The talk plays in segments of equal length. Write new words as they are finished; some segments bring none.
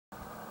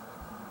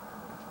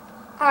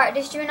Alright,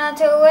 this is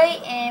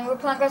Jimmy928 and we're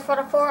playing Grand Theft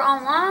Auto 4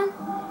 online.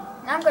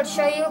 And I'm going to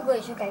show you a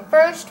glitch. Okay,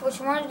 first, what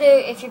you want to do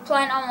if you're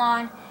playing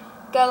online,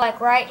 go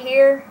like right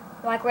here,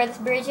 like where this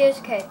bridge is.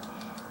 Okay,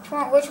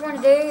 what you want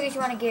to do is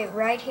you want to get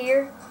right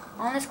here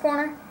on this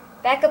corner,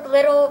 back up a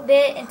little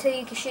bit until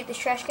you can shoot this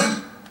trash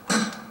can.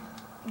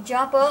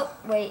 Jump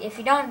up. Wait, if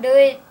you don't do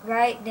it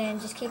right, then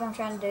just keep on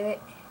trying to do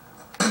it.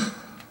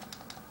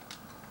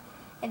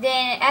 And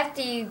then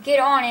after you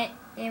get on it,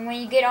 and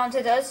when you get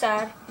onto the other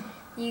side,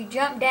 you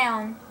jump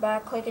down by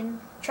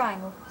clicking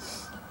triangle.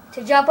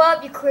 To jump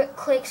up, you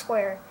click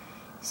square.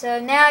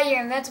 So now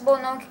you're invincible,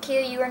 no one can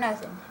kill you or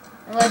nothing.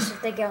 Unless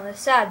if they get on the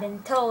side,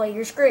 then totally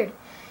you're screwed.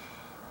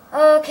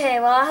 Okay,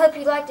 well I hope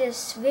you liked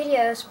this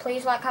video, so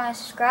please like, comment,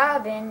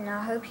 subscribe, and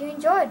I hope you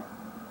enjoyed.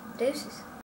 Deuces.